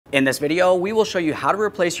In this video, we will show you how to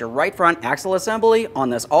replace your right front axle assembly on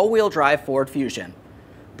this all-wheel drive Ford Fusion.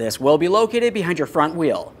 This will be located behind your front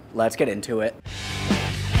wheel. Let's get into it.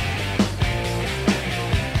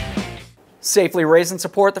 Safely raise and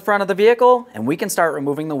support the front of the vehicle, and we can start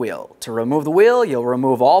removing the wheel. To remove the wheel, you'll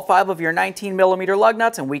remove all 5 of your 19mm lug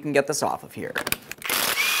nuts, and we can get this off of here.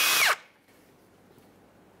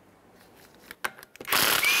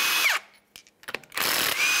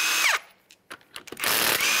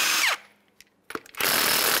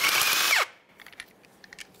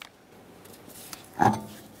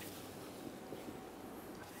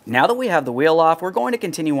 Now that we have the wheel off, we're going to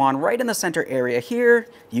continue on right in the center area here.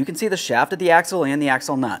 You can see the shaft of the axle and the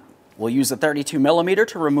axle nut. We'll use a 32mm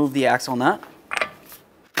to remove the axle nut.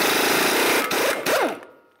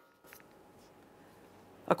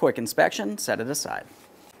 A quick inspection, set it aside.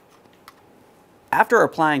 After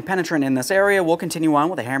applying penetrant in this area, we'll continue on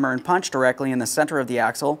with a hammer and punch directly in the center of the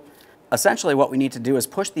axle. Essentially what we need to do is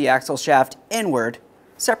push the axle shaft inward,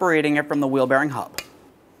 separating it from the wheel bearing hub.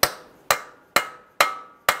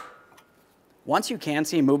 Once you can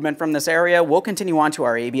see movement from this area, we'll continue on to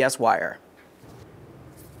our ABS wire.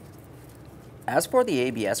 As for the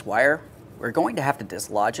ABS wire, we're going to have to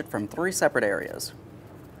dislodge it from 3 separate areas.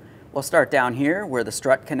 We'll start down here where the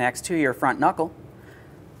strut connects to your front knuckle.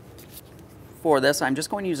 For this, I'm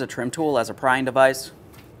just going to use a trim tool as a prying device.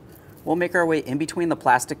 We'll make our way in between the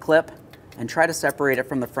plastic clip and try to separate it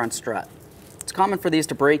from the front strut. It's common for these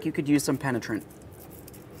to break. You could use some penetrant.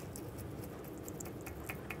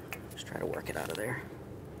 Try to work it out of there.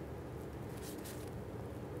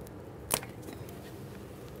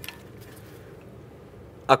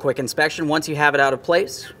 A quick inspection once you have it out of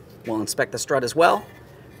place. We'll inspect the strut as well.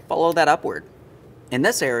 Follow that upward. In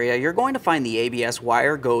this area, you're going to find the ABS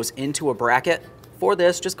wire goes into a bracket. For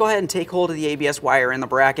this, just go ahead and take hold of the ABS wire in the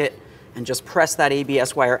bracket and just press that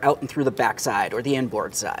ABS wire out and through the back side or the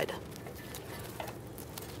inboard side.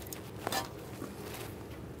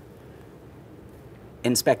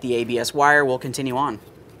 Inspect the ABS wire, we'll continue on.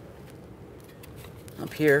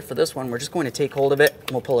 Up here, for this one, we're just going to take hold of it and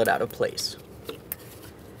we'll pull it out of place.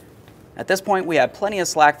 At this point, we have plenty of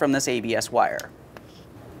slack from this ABS wire.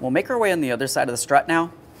 We'll make our way on the other side of the strut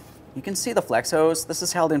now. You can see the flex hose. This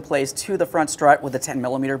is held in place to the front strut with a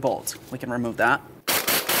 10mm bolt. We can remove that.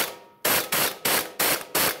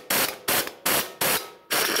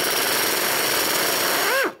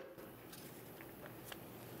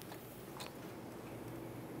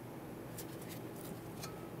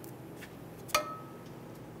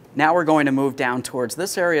 Now we're going to move down towards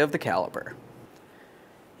this area of the caliper.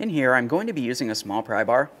 In here, I'm going to be using a small pry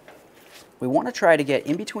bar. We want to try to get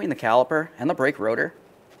in between the caliper and the brake rotor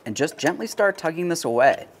and just gently start tugging this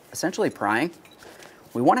away, essentially prying.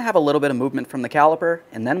 We want to have a little bit of movement from the caliper,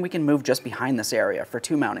 and then we can move just behind this area for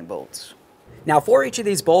 2 mounting bolts. Now for each of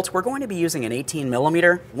these bolts, we're going to be using an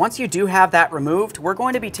 18mm. Once you do have that removed, we're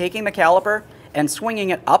going to be taking the caliper and swinging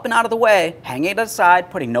it up and out of the way, hanging it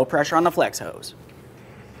aside, putting no pressure on the flex hose.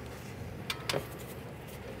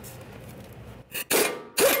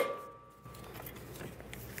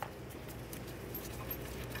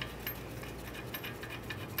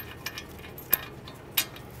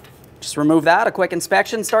 Just remove that, a quick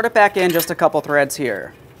inspection, start it back in, just a couple threads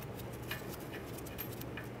here.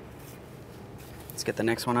 Let's get the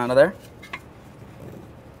next one out of there.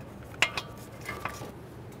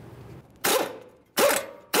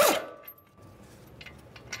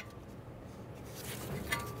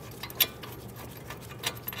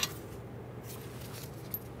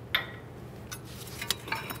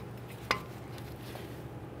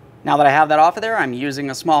 Now that I have that off of there, I'm using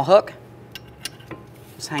a small hook.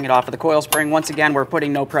 Just hang it off of the coil spring. Once again, we're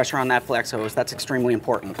putting no pressure on that flex hose. That's extremely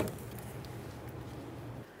important.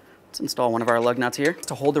 Let's install one of our lug nuts here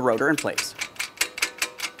to hold the rotor in place.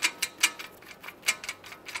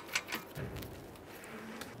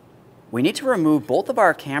 We need to remove both of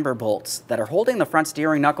our camber bolts that are holding the front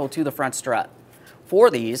steering knuckle to the front strut.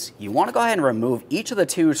 For these, you want to go ahead and remove each of the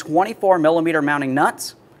 2 24mm mounting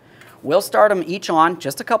nuts. We'll start them each on,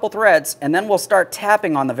 just a couple threads, and then we'll start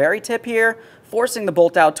tapping on the very tip here, forcing the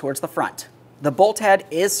bolt out towards the front. The bolt head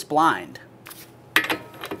is splined.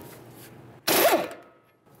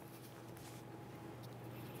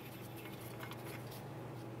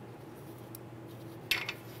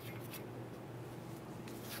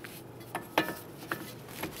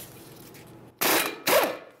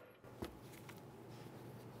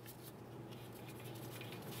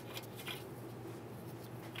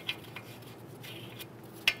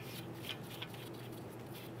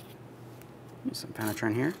 Use some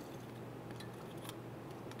penetrant here.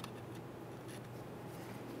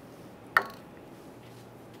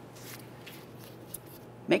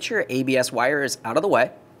 Make sure your ABS wire is out of the way.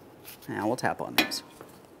 Now we'll tap on these.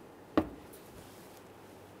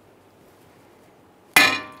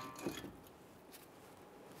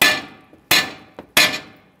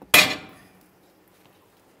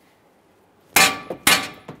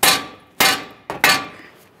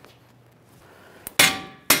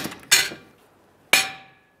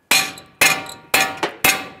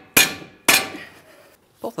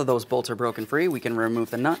 Both of those bolts are broken free. We can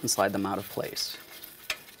remove the nut and slide them out of place.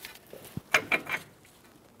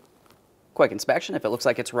 Quick inspection. If it looks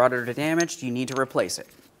like it's rotted or damaged, you need to replace it.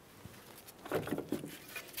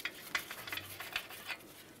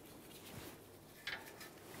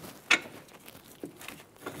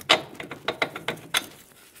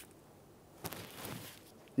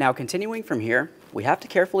 Now continuing from here, we have to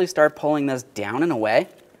carefully start pulling this down and away,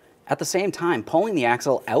 at the same time pulling the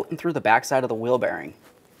axle out and through the backside of the wheel bearing.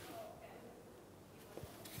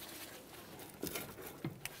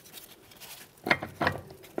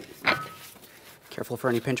 Careful for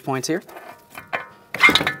any pinch points here.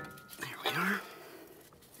 There we are.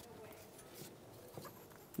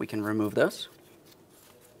 We can remove this.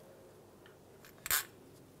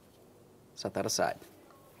 Set that aside.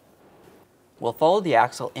 We'll follow the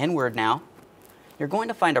axle inward now. You're going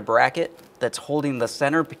to find a bracket that's holding the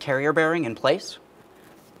center carrier bearing in place.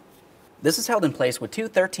 This is held in place with two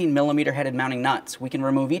 13mm headed mounting nuts. We can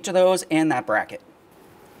remove each of those and that bracket.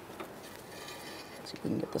 See if we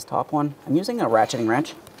can get this top one. I'm using a ratcheting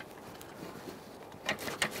wrench.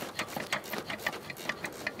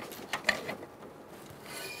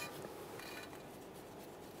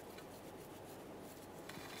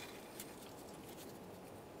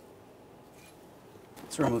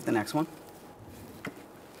 Let's remove the next one.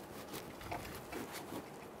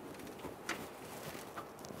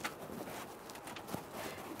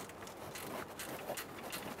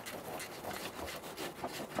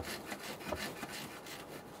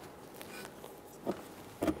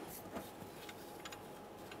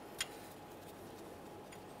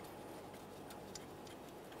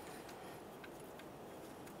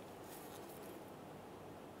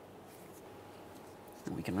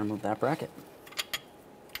 And we can remove that bracket.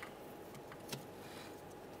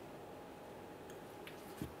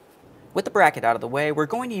 With the bracket out of the way, we're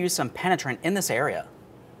going to use some penetrant in this area.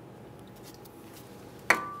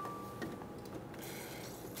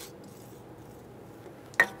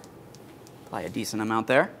 Apply a decent amount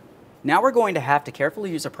there. Now we're going to have to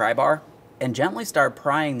carefully use a pry bar and gently start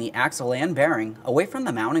prying the axle and bearing away from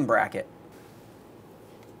the mounting bracket.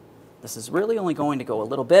 This is really only going to go a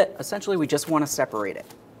little bit. Essentially, we just want to separate it.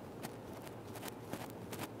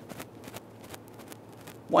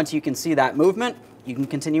 Once you can see that movement, you can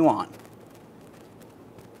continue on.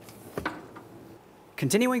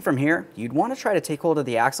 Continuing from here, you'd want to try to take hold of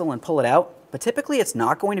the axle and pull it out, but typically it's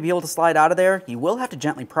not going to be able to slide out of there. You will have to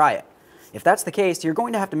gently pry it. If that's the case, you're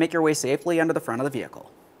going to have to make your way safely under the front of the vehicle.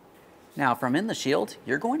 Now from in the shield,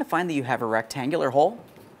 you're going to find that you have a rectangular hole.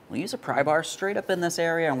 We'll use a pry bar straight up in this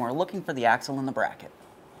area and we're looking for the axle and the bracket.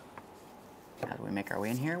 As we make our way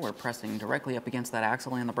in here, we're pressing directly up against that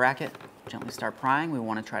axle and the bracket. Gently start prying. We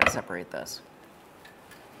want to try to separate this.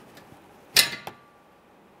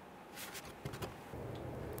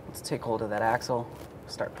 Let's take hold of that axle,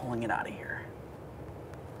 start pulling it out of here.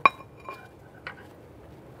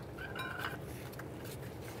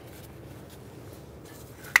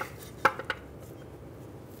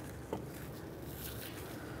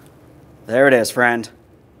 There it is, friend.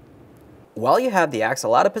 While you have the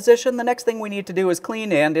axle out of position, the next thing we need to do is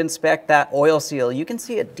clean and inspect that oil seal. You can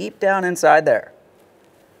see it deep down inside there.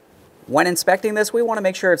 When inspecting this, we want to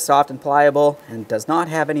make sure it's soft and pliable and does not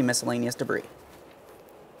have any miscellaneous debris.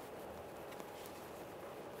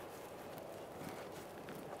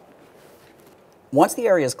 Once the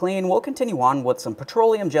area is clean, we'll continue on with some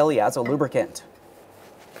petroleum jelly as a lubricant.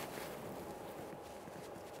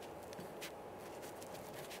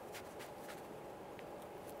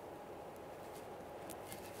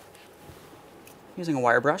 Using a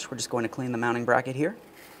wire brush, we're just going to clean the mounting bracket here.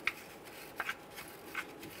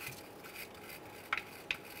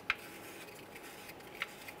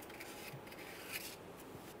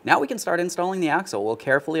 Now we can start installing the axle. We'll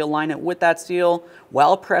carefully align it with that seal.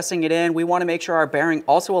 While pressing it in, we want to make sure our bearing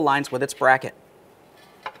also aligns with its bracket.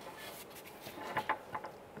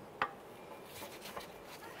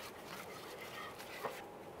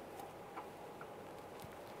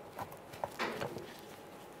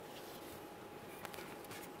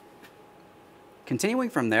 Continuing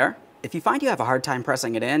from there, if you find you have a hard time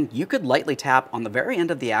pressing it in, you could lightly tap on the very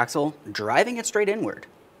end of the axle, driving it straight inward.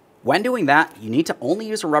 When doing that, you need to only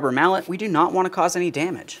use a rubber mallet. We do not want to cause any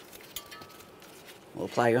damage. We'll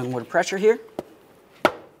apply onward pressure here.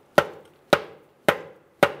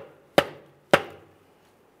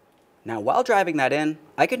 Now, while driving that in,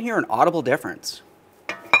 I can hear an audible difference.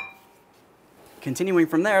 Continuing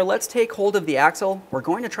from there, let's take hold of the axle. We're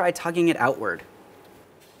going to try tugging it outward.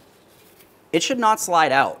 It should not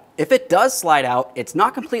slide out. If it does slide out, it's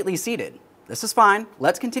not completely seated. This is fine.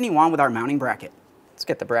 Let's continue on with our mounting bracket. Let's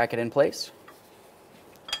get the bracket in place.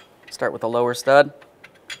 Start with the lower stud.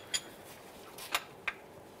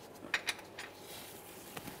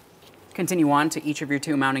 Continue on to each of your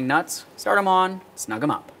 2 mounting nuts. Start them on, snug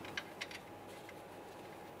them up.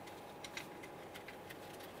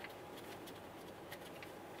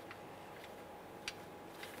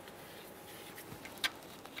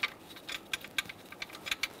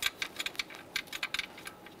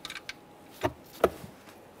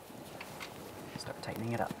 Start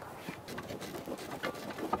tightening it up.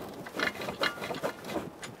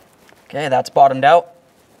 Okay, that's bottomed out.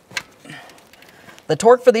 The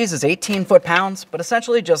torque for these is 18 foot-pounds, but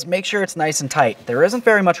essentially just make sure it's nice and tight. There isn't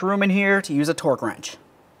very much room in here to use a torque wrench.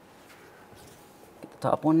 Get the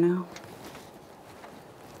top one now.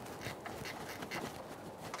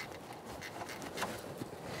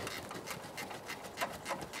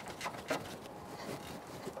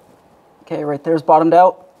 Okay, right there's bottomed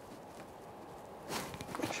out.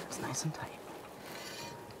 Make sure it's nice and tight.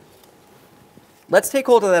 Let's take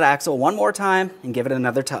hold of that axle one more time and give it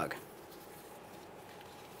another tug.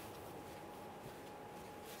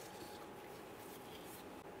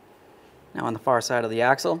 Now on the far side of the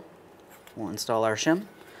axle, we'll install our shim.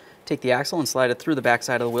 Take the axle and slide it through the back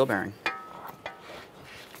side of the wheel bearing.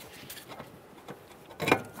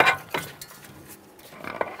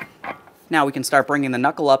 Now we can start bringing the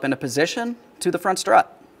knuckle up into position to the front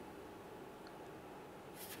strut.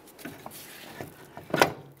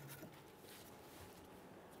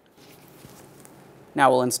 Now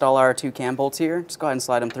we'll install our 2 cam bolts here. Just go ahead and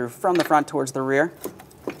slide them through from the front towards the rear.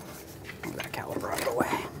 Move that caliper out of the way.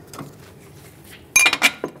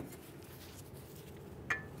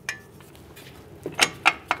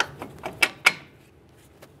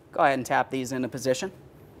 Go ahead and tap these into position.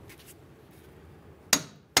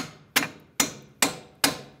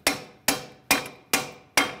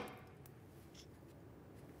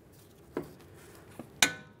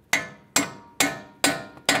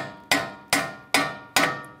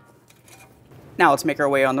 Now let's make our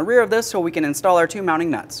way on the rear of this so we can install our 2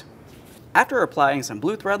 mounting nuts. After applying some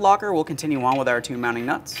blue thread locker, we'll continue on with our 2 mounting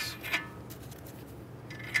nuts.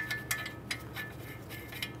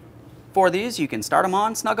 For these, you can start them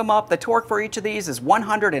on, snug them up. The torque for each of these is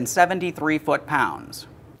 173 foot-pounds.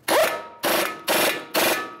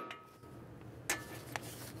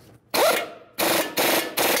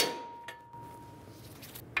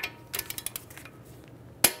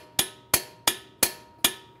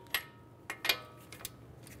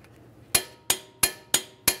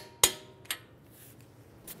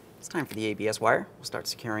 It's time for the ABS wire. We'll start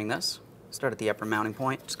securing this. Start at the upper mounting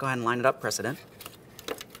point. Just go ahead and line it up, press it in.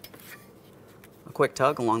 A quick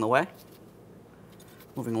tug along the way.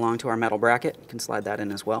 Moving along to our metal bracket, you can slide that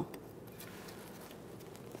in as well.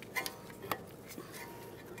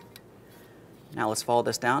 Now let's follow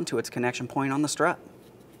this down to its connection point on the strut.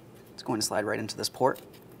 It's going to slide right into this port.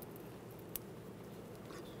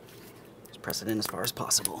 Just press it in as far as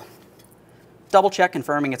possible. Double check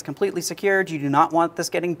confirming it's completely secured. You do not want this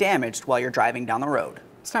getting damaged while you're driving down the road.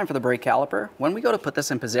 It's time for the brake caliper. When we go to put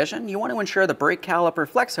this in position, you want to ensure the brake caliper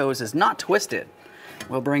flex hose is not twisted.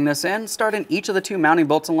 We'll bring this in, start in each of the 2 mounting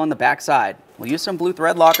bolts along the back side. We'll use some blue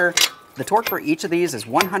thread locker. The torque for each of these is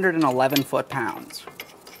 111 foot-pounds.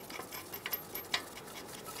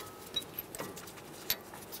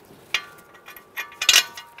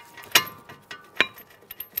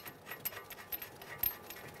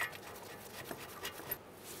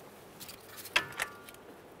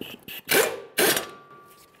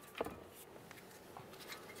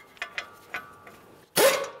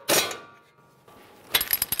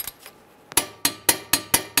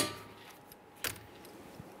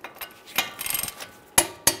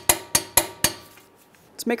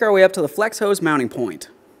 Let's make our way up to the flex hose mounting point.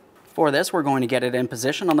 For this, we're going to get it in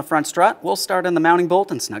position on the front strut. We'll start in the mounting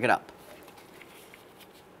bolt and snug it up.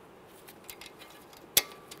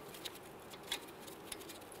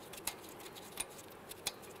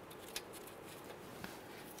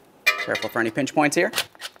 Careful for any pinch points here.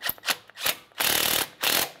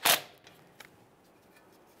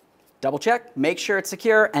 Double check, make sure it's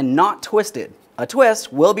secure and not twisted. A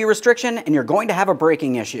twist will be restriction and you're going to have a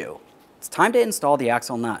braking issue. It's time to install the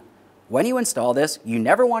axle nut. When you install this, you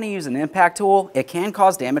never want to use an impact tool. It can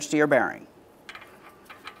cause damage to your bearing.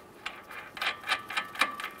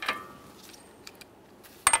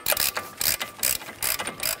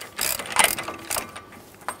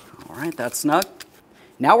 right, that's snug.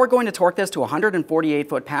 Now we're going to torque this to 148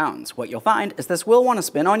 foot-pounds. What you'll find is this will want to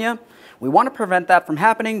spin on you. We want to prevent that from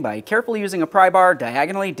happening by carefully using a pry bar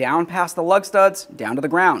diagonally down past the lug studs, down to the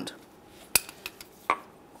ground.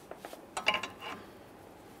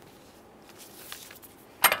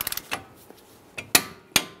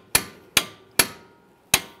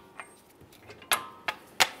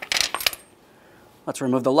 Let's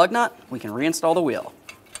remove the lug nut. We can reinstall the wheel.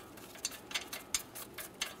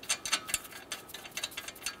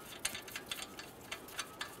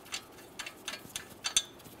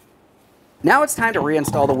 Now it's time to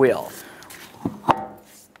reinstall the wheel.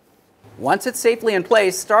 Once it's safely in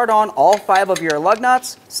place, start on all 5 of your lug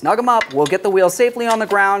nuts, snug them up, we'll get the wheel safely on the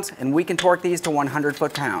ground, and we can torque these to 100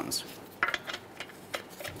 foot-pounds.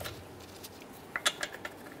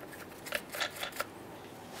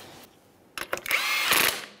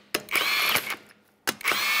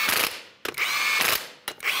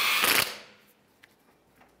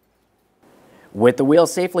 With the wheel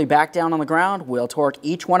safely back down on the ground, we'll torque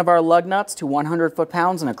each one of our lug nuts to 100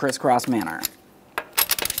 foot-pounds in a crisscross manner.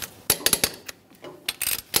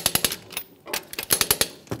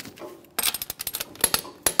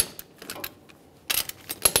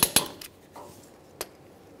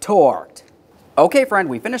 Torqued. Okay friend,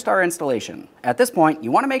 we finished our installation. At this point, you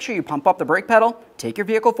want to make sure you pump up the brake pedal, take your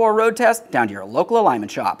vehicle for a road test down to your local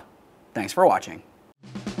alignment shop. Thanks for watching.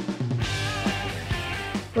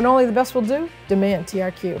 When only the best will do, demand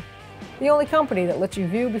TRQ. The only company that lets you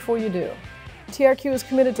view before you do. TRQ is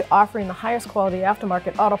committed to offering the highest quality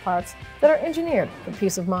aftermarket auto parts that are engineered for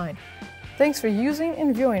peace of mind. Thanks for using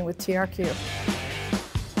and viewing with TRQ.